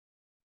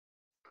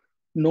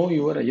Know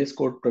Your IS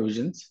Code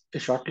Provisions, a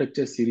short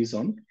lecture series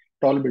on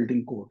tall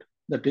building code,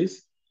 that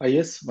is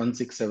IS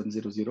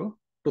 16700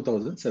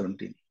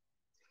 2017.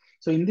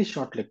 So in this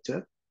short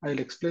lecture, I'll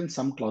explain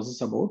some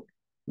clauses about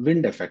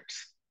wind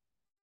effects.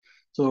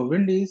 So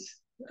wind is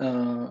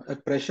a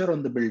pressure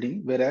on the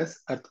building, whereas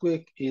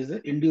earthquake is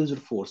an induced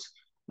force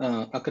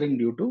occurring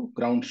due to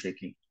ground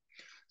shaking.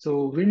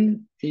 So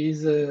wind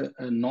is a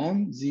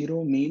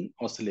non-zero mean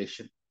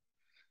oscillation.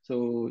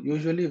 So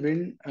usually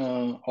wind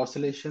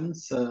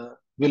oscillations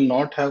will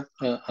not have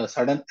a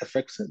sudden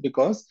effects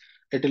because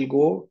it will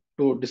go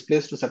to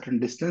displace to certain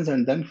distance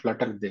and then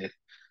flutter there.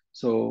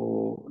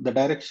 So the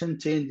direction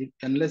change,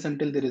 unless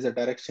until there is a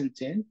direction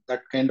change,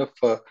 that kind of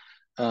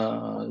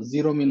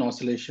zero mean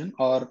oscillation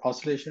or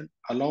oscillation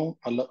about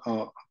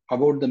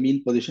the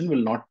mean position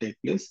will not take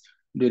place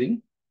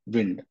during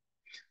wind.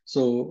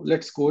 So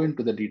let's go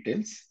into the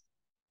details.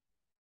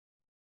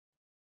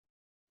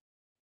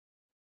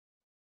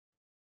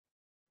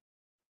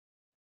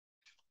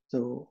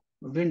 So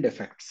wind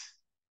effects.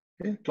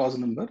 Okay, clause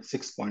number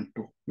 6.2,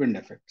 wind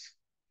effects.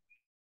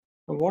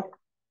 So what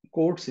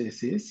code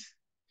says is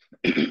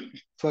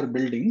for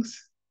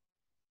buildings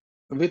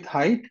with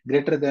height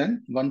greater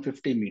than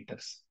 150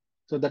 meters.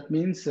 So that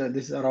means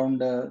this is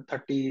around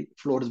 30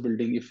 floors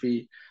building. If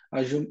we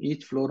assume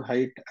each floor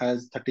height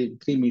as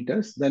 33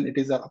 meters, then it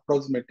is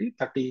approximately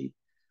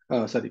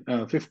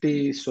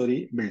 50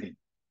 story building.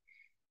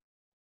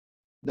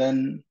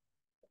 Then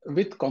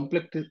with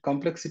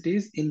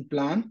complexities in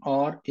plan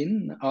or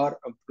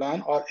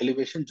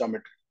elevation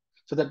geometry.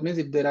 So that means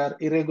if there are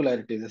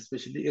irregularities,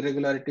 especially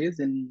irregularities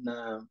in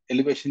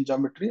elevation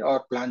geometry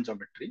or plan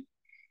geometry.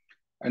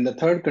 And the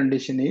third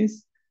condition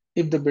is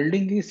if the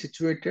building is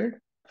situated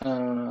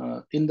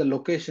in the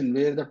location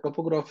where the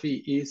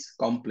topography is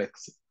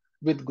complex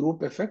with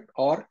group effect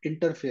or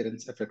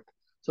interference effect.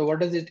 So what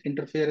does it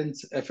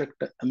interference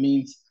effect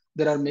means?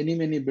 There are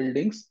many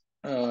buildings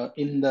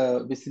in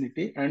the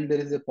vicinity, and there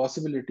is a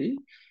possibility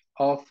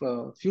of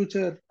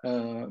future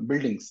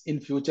buildings in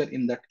future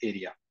in that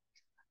area.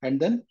 And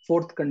then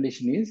fourth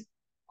condition is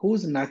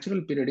whose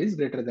natural period is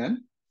greater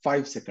than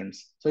 5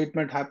 seconds. So it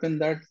might happen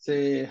that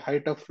say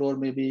height of floor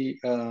may be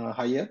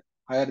higher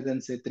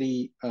than say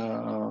 3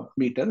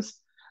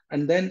 meters.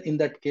 And then in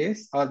that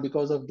case, or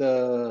because of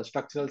the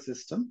structural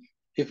system,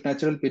 if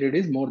natural period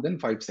is more than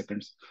 5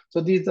 seconds.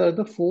 So these are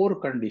the four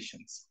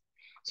conditions.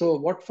 So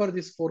what for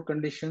these four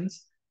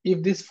conditions?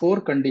 If these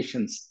four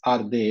conditions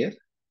are there,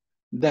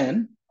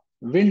 then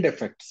wind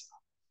effects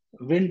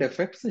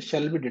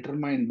shall be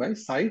determined by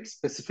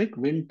site-specific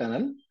wind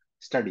tunnel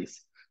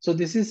studies. So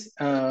this is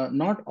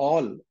not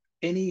all,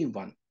 any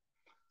one.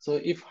 So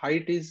if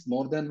height is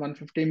more than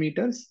 150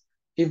 meters,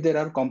 if there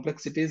are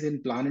complexities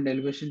in plan and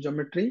elevation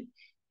geometry,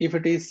 if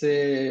it is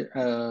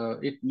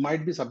it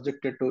might be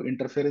subjected to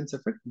interference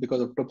effect because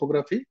of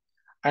topography,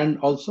 and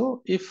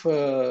also if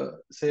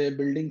say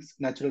building's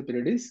natural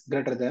period is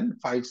greater than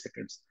 5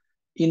 seconds.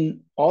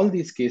 In all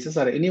these cases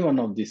or any one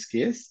of these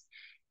cases,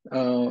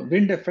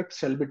 wind effects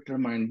shall be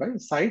determined by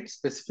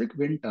site-specific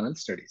wind tunnel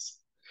studies.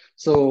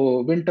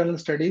 So wind tunnel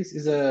studies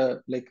is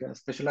a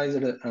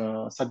specialized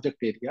subject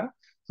area.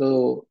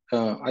 So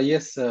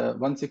IS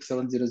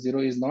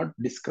 16700 is not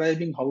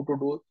describing how to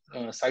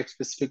do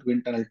site-specific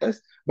wind tunnel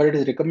test, but it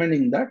is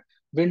recommending that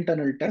wind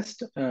tunnel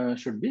test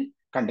shall be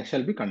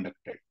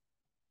conducted.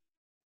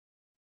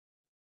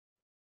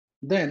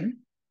 Then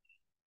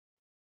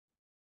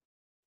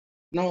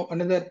now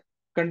another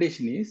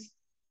condition is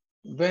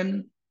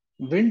when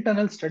wind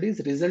tunnel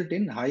studies result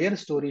in higher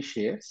story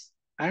shares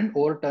and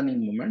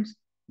overturning moments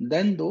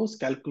than those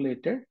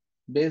calculated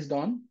based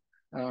on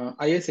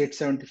IS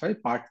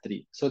 875 Part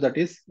 3. So that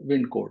is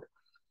wind code.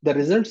 The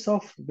results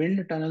of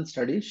wind tunnel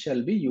studies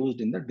shall be used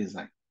in the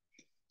design.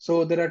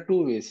 So there are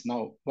two ways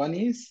now. One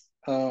is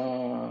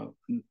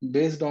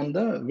based on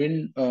the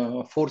wind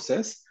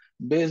forces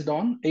based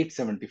on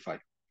 875.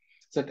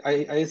 So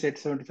IS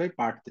 875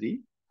 Part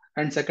 3.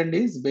 And second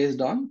is based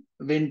on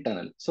wind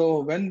tunnel.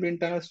 So when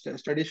wind tunnel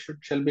studies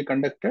shall be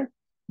conducted,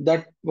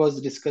 that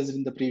was discussed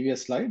in the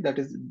previous slide. That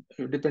is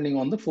depending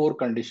on the four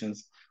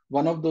conditions.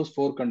 One of those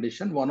four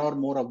conditions, one or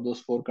more of those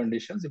four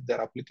conditions, if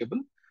they're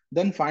applicable,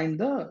 then find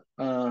the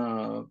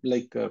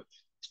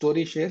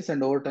story shares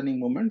and overturning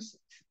moments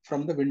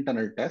from the wind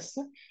tunnel test.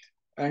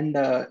 And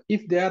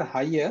if they are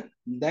higher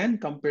than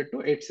compared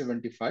to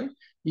 875,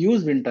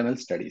 use wind tunnel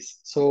studies.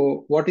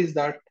 So what is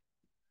that?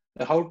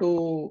 How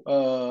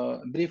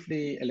to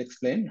briefly I'll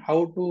explain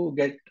how to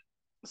get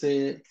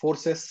say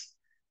forces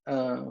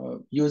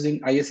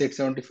using IS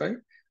 875.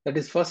 That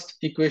is first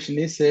equation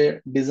is a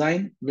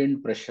design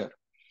wind pressure.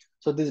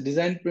 So this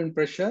design wind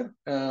pressure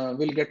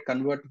will get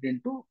converted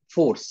into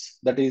force,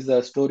 that is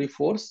the story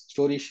force,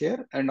 story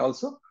share, and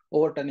also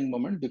overturning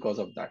moment because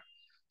of that.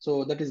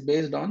 So that is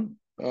based on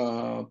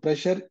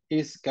pressure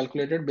is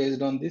calculated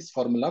based on this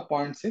formula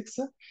 0.6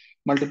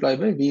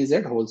 multiplied by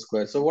Vz whole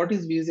square. So what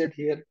is Vz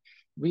here?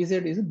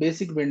 Vz is a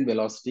basic wind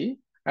velocity,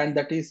 and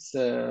that is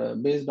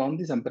based on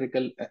this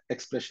empirical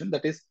expression,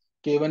 that is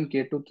K1,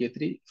 K2,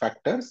 K3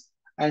 factors,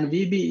 and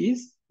Vb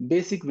is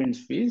basic wind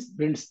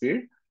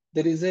speed.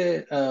 There is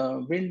a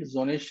wind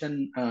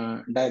zonation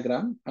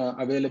diagram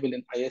available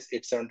in IS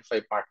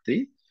 875 Part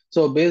 3.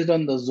 So based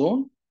on the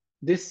zone,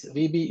 this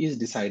VB is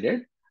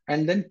decided,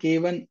 and then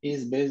K1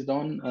 is based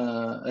on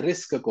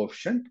risk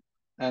coefficient,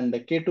 and the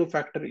K2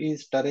 factor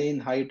is terrain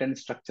height and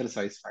structure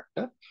size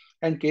factor,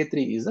 and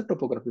K3 is the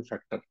topography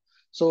factor.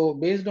 So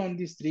based on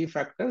these three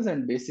factors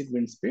and basic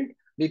wind speed,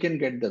 we can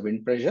get the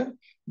wind pressure.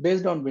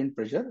 Based on wind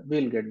pressure,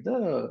 we'll get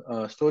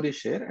the story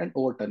share and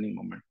overturning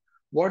moment.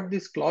 What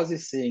this clause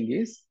is saying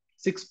is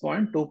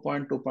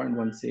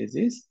 6.2.2.1 says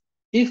is,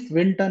 if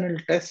wind tunnel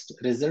test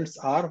results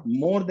are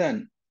more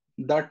than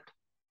that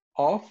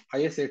of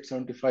IS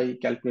 875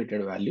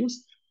 calculated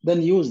values,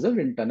 then use the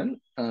wind tunnel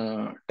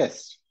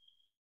test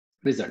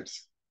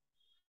results.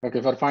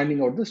 Okay, for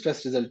finding out the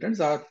stress resultants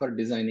or for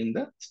designing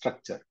the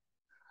structure.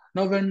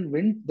 Now,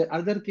 the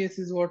other case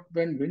is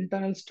when wind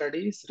tunnel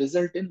studies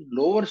result in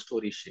lower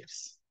story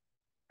shares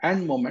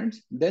and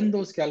moments, then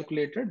those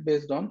calculated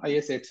based on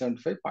IS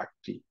 875 Part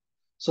 3.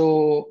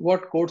 So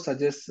what code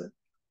suggests?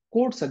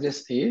 Code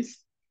suggests is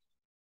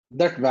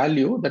that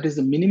value, that is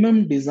the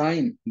minimum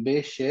design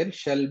base share,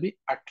 shall be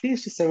at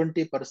least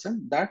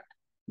 70% that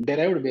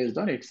derived based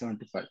on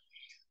 875.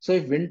 So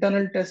if wind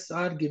tunnel tests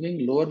are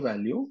giving lower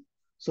value,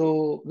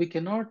 so we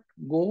cannot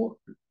go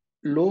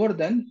lower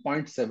than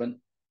 0.7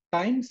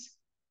 times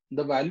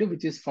the value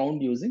which is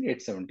found using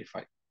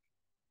 875.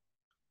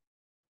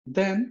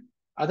 Then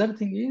other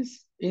thing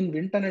is, in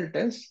wind tunnel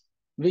test,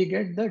 we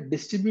get the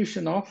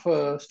distribution of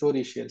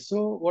story shares.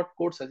 So what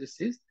code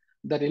suggests is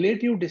the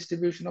relative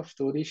distribution of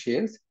story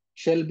shares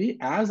shall be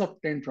as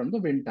obtained from the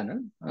wind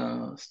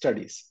tunnel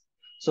studies.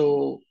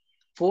 So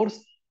force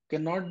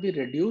cannot be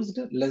reduced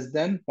less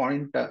than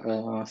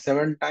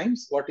 0.7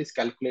 times what is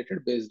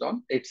calculated based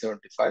on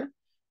 875,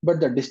 but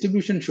the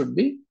distribution should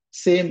be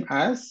same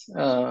as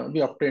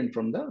we obtained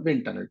from the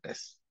wind tunnel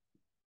test.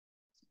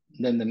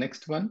 Then the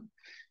next one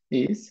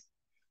is,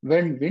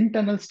 when wind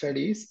tunnel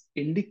studies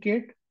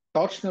indicate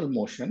torsional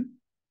motion,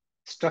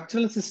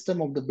 structural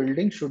system of the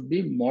building should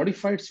be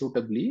modified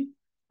suitably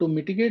to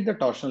mitigate the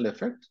torsional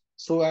effect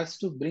so as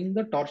to bring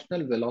the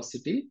torsional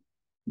velocity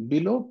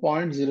below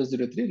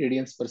 0.003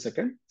 radians per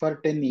second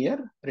for 10-year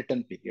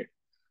return period.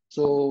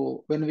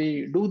 So when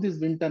we do this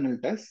wind tunnel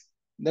test,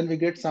 then we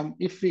get some,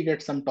 if we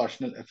get some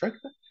torsional effect,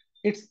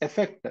 its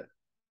effect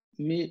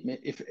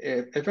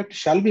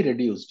shall be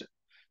reduced.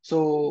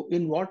 So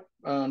in what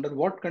under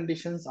what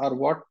conditions or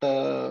what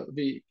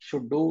we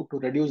should do to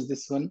reduce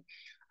this one?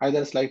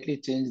 Either slightly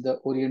change the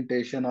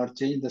orientation or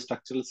change the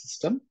structural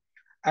system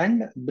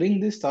and bring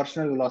this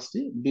torsional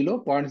velocity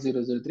below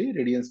 0.003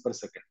 radians per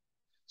second.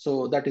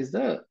 So that is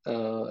the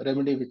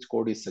remedy which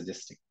code is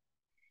suggesting.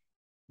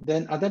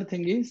 Then other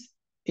thing is,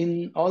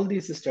 in all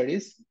these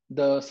studies,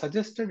 the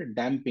suggested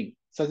damping,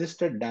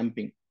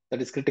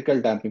 that is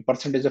critical damping,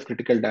 percentage of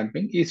critical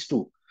damping is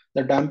 2.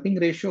 The damping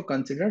ratio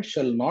considered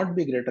shall not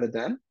be greater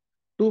than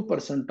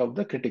 2% of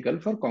the critical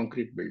for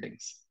concrete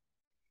buildings.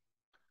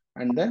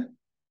 And then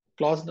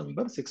clause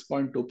number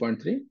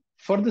 6.2.3,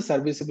 for the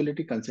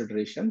serviceability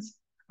considerations,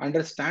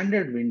 under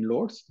standard wind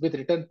loads with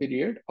return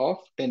period of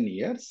 10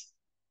 years,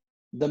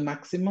 the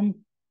maximum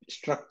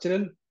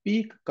structural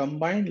peak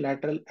combined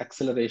lateral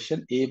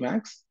acceleration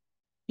Amax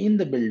in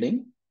the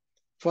building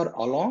for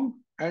along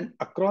and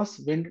across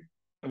wind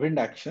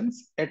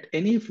actions at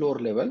any floor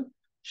level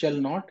shall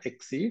not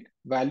exceed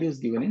values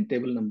given in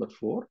table number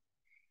 4.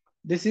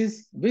 This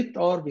is with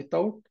or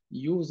without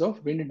use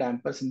of wind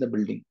dampers in the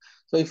building.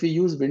 So if we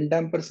use wind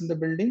dampers in the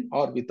building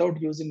or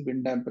without using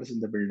wind dampers in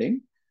the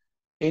building,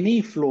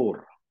 any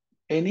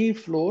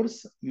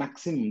floor's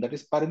maximum, that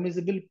is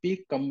permissible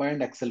peak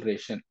combined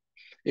acceleration,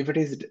 if it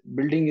is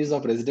building is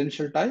of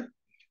residential type,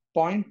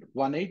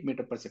 0.18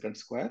 meter per second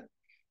square,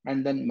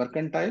 and then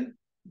mercantile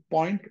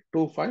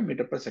 0.25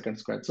 meter per second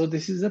square. So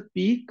this is a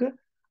peak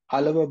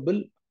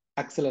allowable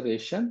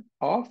acceleration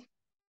of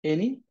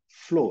any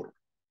floor.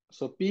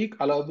 So peak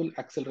allowable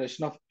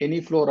acceleration of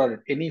any floor or at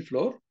any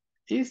floor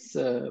is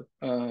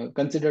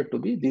considered to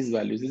be these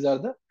values. These are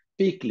the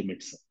peak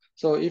limits.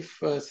 So if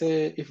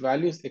say if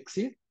values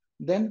exceed,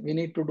 then we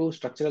need to do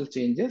structural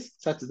changes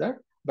such that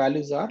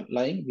values are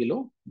lying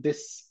below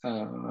this,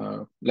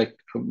 like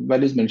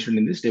values mentioned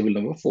in this table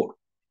number 4.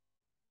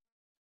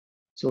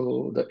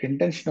 So the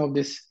intention of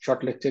this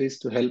short lecture is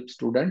to help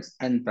students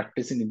and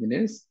practicing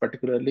engineers,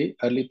 particularly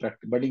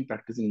budding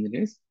practicing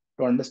engineers,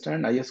 to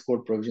understand IS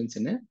code provisions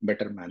in a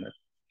better manner.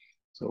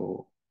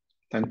 So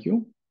thank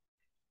you.